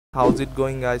How's it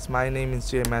going, guys? My name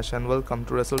is JMash and welcome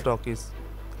to Wrestle Talkies.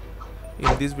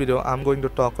 In this video I'm going to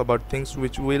talk about things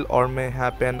which will or may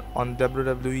happen on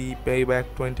WWE Payback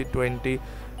 2020.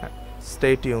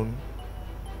 Stay tuned.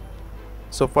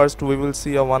 So first we will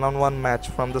see a one-on-one match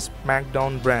from the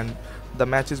SmackDown brand. The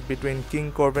match is between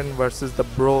King Corbin versus the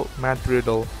Bro Matt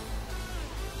Riddle.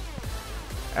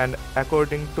 And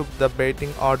according to the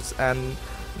betting odds, and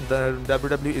the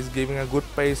WWE is giving a good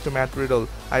pace to Matt Riddle.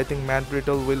 I think Matt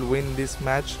Riddle will win this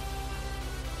match.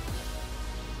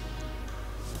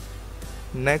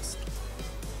 Next,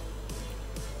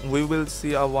 we will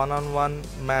see a one-on-one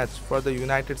match for the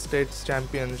United States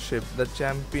Championship. The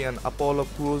champion Apollo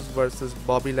Crews versus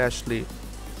Bobby Lashley.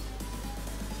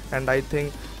 And I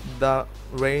think the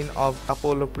reign of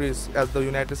Apollo Crews as the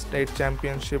United States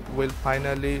Championship will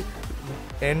finally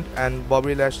end and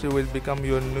Bobby Lashley will become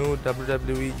your new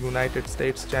WWE United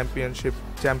States Championship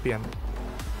champion.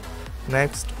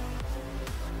 Next,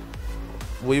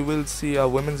 we will see a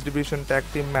women's division tag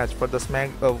team match for the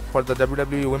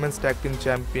WWE Women's Tag Team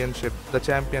Championship. The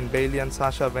champion Bayley and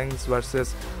Sasha Banks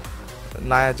versus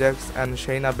Nia Jax and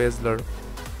Shayna Baszler.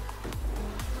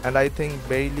 And I think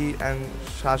Bayley and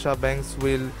Sasha Banks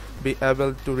will be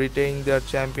able to retain their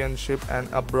championship, and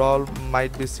a brawl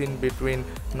might be seen between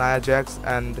Nia Jax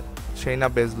and Shayna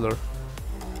Baszler.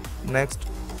 Next,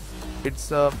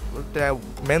 it's a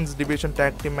men's division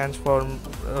tag team match for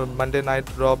Monday Night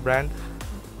Raw brand.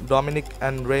 Dominic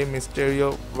and Rey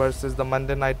Mysterio versus the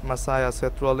Monday Night Messiah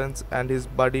Seth Rollins and his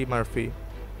buddy Murphy.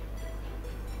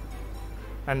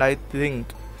 And I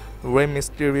think Rey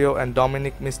Mysterio and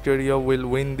Dominic Mysterio will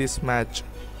win this match.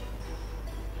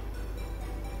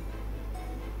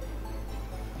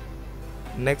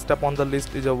 Next up on the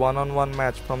list is a one-on-one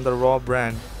match from the Raw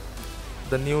brand.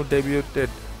 The new debuted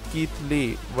Keith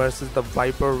Lee versus the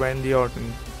Viper Randy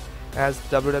Orton. As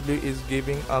WWE is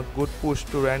giving a good push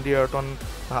to Randy Orton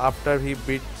after he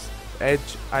beats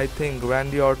Edge, I think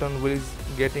Randy Orton will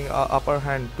getting a upper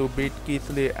hand to beat Keith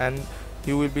Lee, and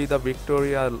he will be the victorious.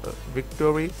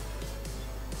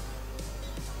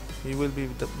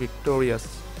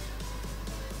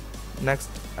 Next,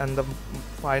 and the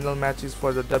final match is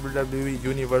for the WWE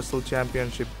Universal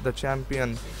Championship. The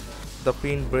champion, The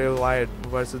Fiend Bray Wyatt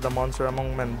versus the Monster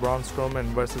Among Men Braun Strowman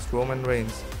versus Roman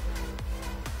Reigns.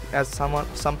 As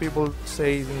some people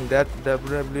saying that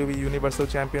WWE Universal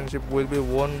Championship will be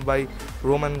won by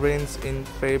Roman Reigns in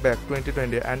Payback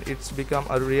 2020, and it's become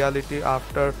a reality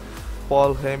after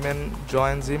Paul Heyman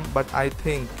joins him. But I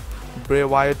think Bray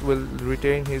Wyatt will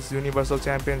retain his Universal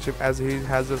Championship as he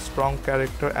has a strong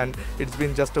character, and it's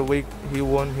been just a week he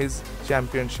won his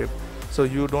championship. So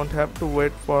you don't have to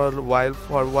wait for a while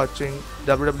for watching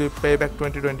WWE Payback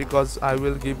 2020, because I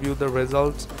will give you the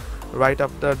results right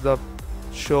after the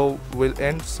show will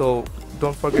end. So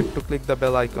don't forget to click the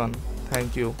bell icon.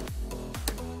 Thank you.